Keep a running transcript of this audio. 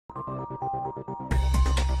It's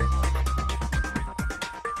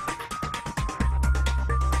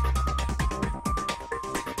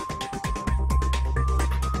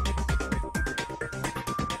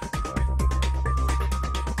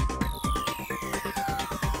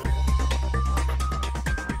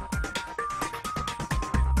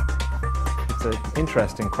an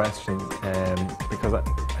interesting question because I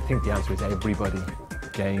think the answer is everybody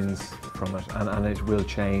gains from it, and it will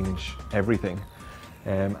change everything.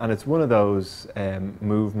 And it's one of those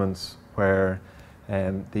movements where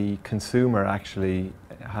the consumer actually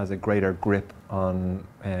has a greater grip on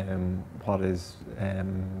what is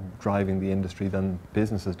driving the industry than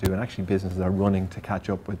businesses do, and actually businesses are running to catch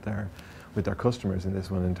up with their customers in this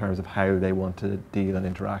one in terms of how they want to deal and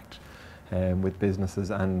interact with businesses.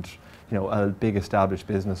 And a big established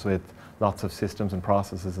business with lots of systems and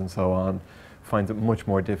processes and so on finds it much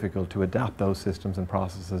more difficult to adapt those systems and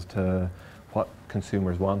processes to what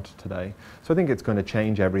consumers want today. So I think it's going to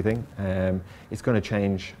change everything. It's going to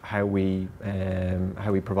change how we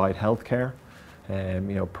provide healthcare.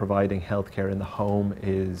 Providing healthcare in the home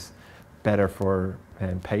is better for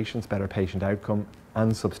patients, better patient outcome,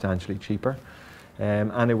 and substantially cheaper.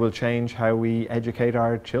 And it will change how we educate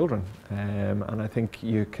our children. And I think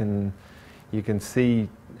you can see,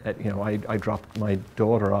 I dropped my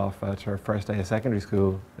daughter off at her first day of secondary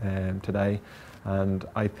school today, and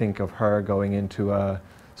I think of her going into a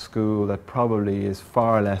school that probably is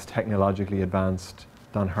far less technologically advanced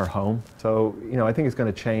than her home. So, I think it's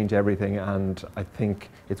going to change everything, and I think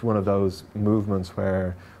it's one of those movements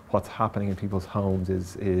where what's happening in people's homes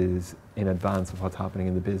is in advance of what's happening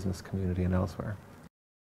in the business community and elsewhere.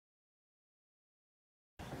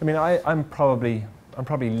 I mean, I'm probably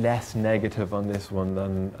less negative on this one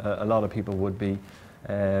than a lot of people would be,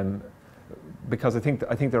 because I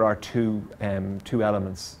think there are two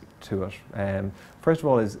elements to it. First of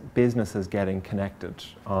all, is businesses getting connected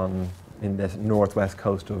in this northwest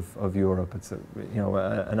coast of Europe. It's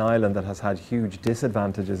an island that has had huge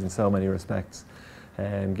disadvantages in so many respects,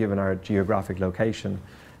 given our geographic location.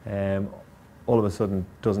 All of a sudden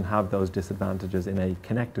doesn't have those disadvantages in a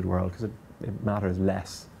connected world because it matters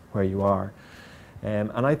less where you are.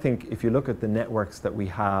 And I think if you look at the networks that we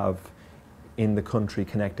have in the country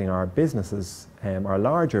connecting our businesses, our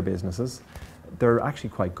larger businesses, they're actually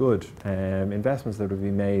quite good. Investments that have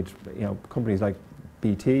been made, companies like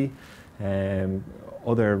BT,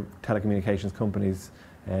 other telecommunications companies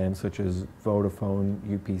such as Vodafone,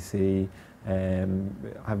 UPC,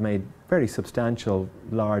 have made very substantial,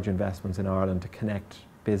 large investments in Ireland to connect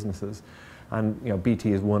businesses. And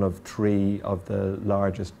BT is one of 3 of the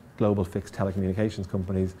largest global fixed telecommunications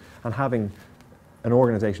companies, and having an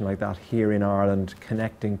organisation like that here in Ireland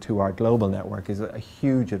connecting to our global network is a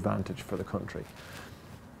huge advantage for the country.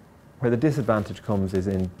 Where the disadvantage comes is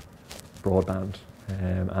in broadband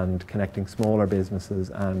and connecting smaller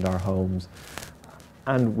businesses and our homes,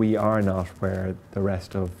 and we are not where the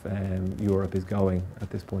rest of Europe is going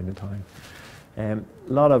at this point in time. A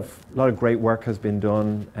lot of great work has been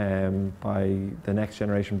done by the Next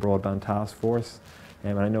Generation Broadband Task Force,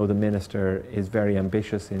 and I know the Minister is very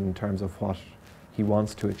ambitious in terms of what he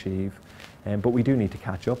wants to achieve, but we do need to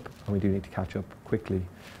catch up, and we do need to catch up quickly.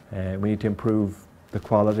 We need to improve the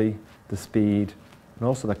quality, the speed, and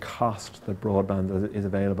also the cost that broadband is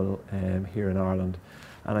available here in Ireland.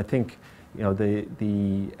 And I think the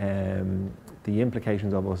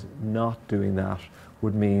implications of us not doing that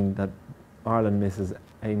would mean that Ireland misses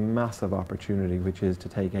a massive opportunity, which is to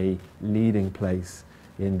take a leading place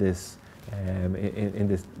in this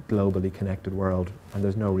globally connected world, and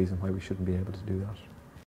there's no reason why we shouldn't be able to do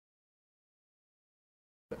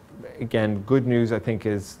that. Again, good news I think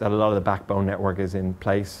is that a lot of the backbone network is in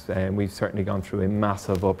place, and we've certainly gone through a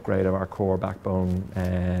massive upgrade of our core backbone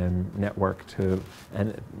network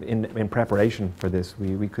in preparation for this.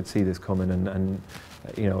 We could see this coming, and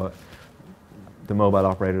the mobile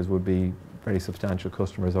operators would be very substantial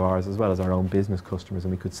customers of ours, as well as our own business customers,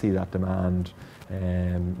 and we could see that demand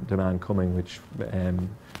coming, which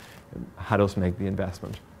had us make the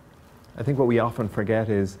investment. I think what we often forget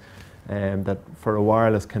is that for a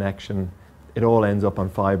wireless connection, it all ends up on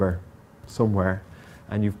fibre somewhere,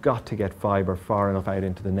 and you've got to get fibre far enough out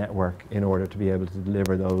into the network in order to be able to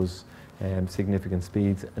deliver those significant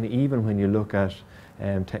speeds. And even when you look at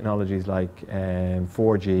technologies like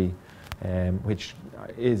 4G, which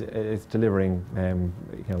is delivering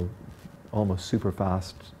almost super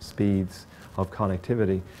fast speeds of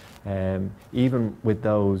connectivity. Even with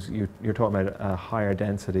those, you're talking about a higher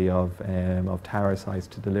density of tower sites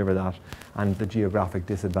to deliver that, and the geographic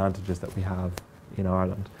disadvantages that we have in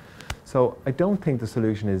Ireland. So I don't think the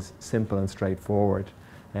solution is simple and straightforward.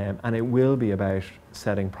 And it will be about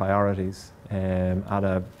setting priorities at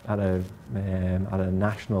a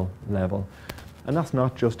national level. And that's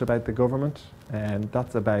not just about the government,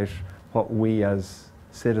 that's about what we as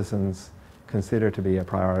citizens consider to be a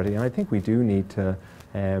priority. And I think we do need to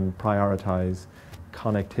prioritise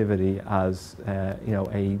connectivity as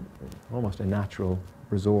almost a natural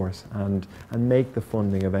resource, and make the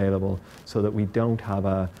funding available so that we don't have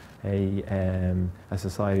a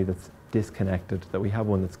society that's disconnected, that we have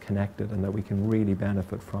one that's connected, and that we can really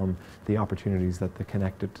benefit from the opportunities that the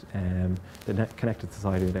connected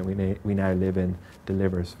society that we now live in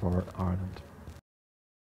delivers for Ireland.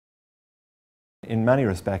 In many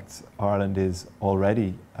respects, Ireland is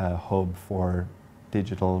already a hub for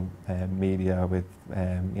digital media with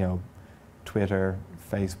Twitter,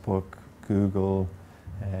 Facebook, Google,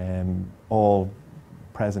 all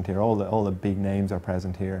present here. All the big names are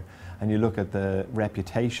present here. And you look at the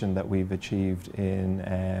reputation that we've achieved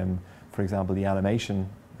in, for example, the animation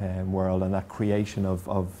world, and that creation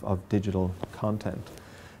of digital content.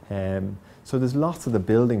 So there's lots of the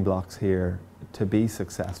building blocks here to be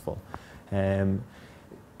successful.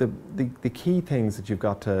 The key things that you've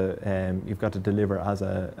got to deliver as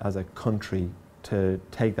a country to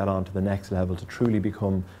take that on to the next level, to truly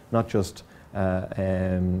become not just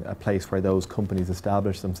a place where those companies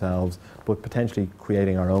establish themselves, but potentially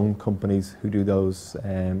creating our own companies who do those,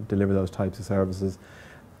 deliver those types of services,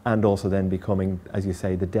 and also then becoming, as you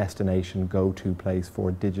say, the destination go-to place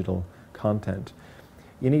for digital content.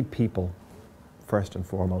 You need people first and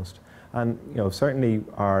foremost, and certainly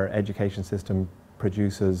our education system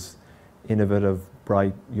produces innovative,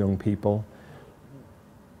 bright young people.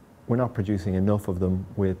 We're not producing enough of them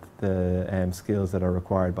with the skills that are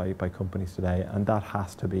required by companies today, and that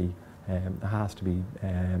has to be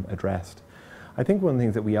addressed. I think one of the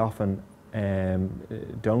things that we often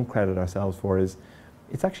don't credit ourselves for is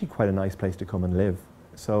it's actually quite a nice place to come and live.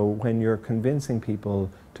 So when you're convincing people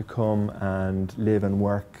to come and live and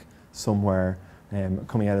work somewhere,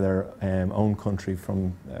 coming out of their own country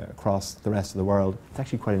from across the rest of the world, it's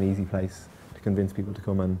actually quite an easy place to convince people to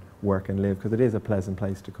come and work and live, because it is a pleasant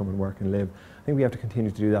place to come and work and live. I think we have to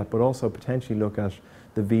continue to do that, but also potentially look at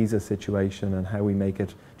the visa situation and how we make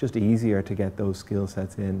it just easier to get those skill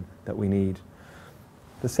sets in that we need.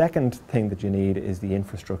 The second thing that you need is the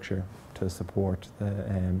infrastructure to support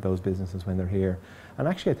those businesses when they're here. And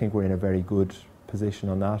actually I think we're in a very good position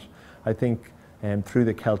on that. I think through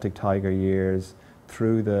the Celtic Tiger years,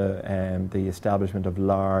 through the establishment of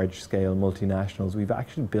large-scale multinationals, we've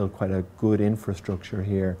actually built quite a good infrastructure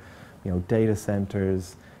here. Data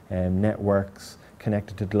centres, networks,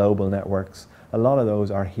 connected to global networks. A lot of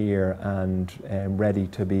those are here and ready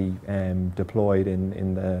to be deployed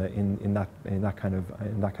in that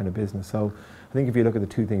kind of business. So I think if you look at the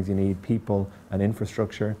two things you need, people and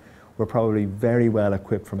infrastructure, we're probably very well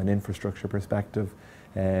equipped from an infrastructure perspective.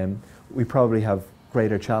 We probably have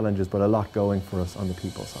greater challenges, but a lot going for us on the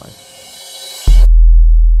people side.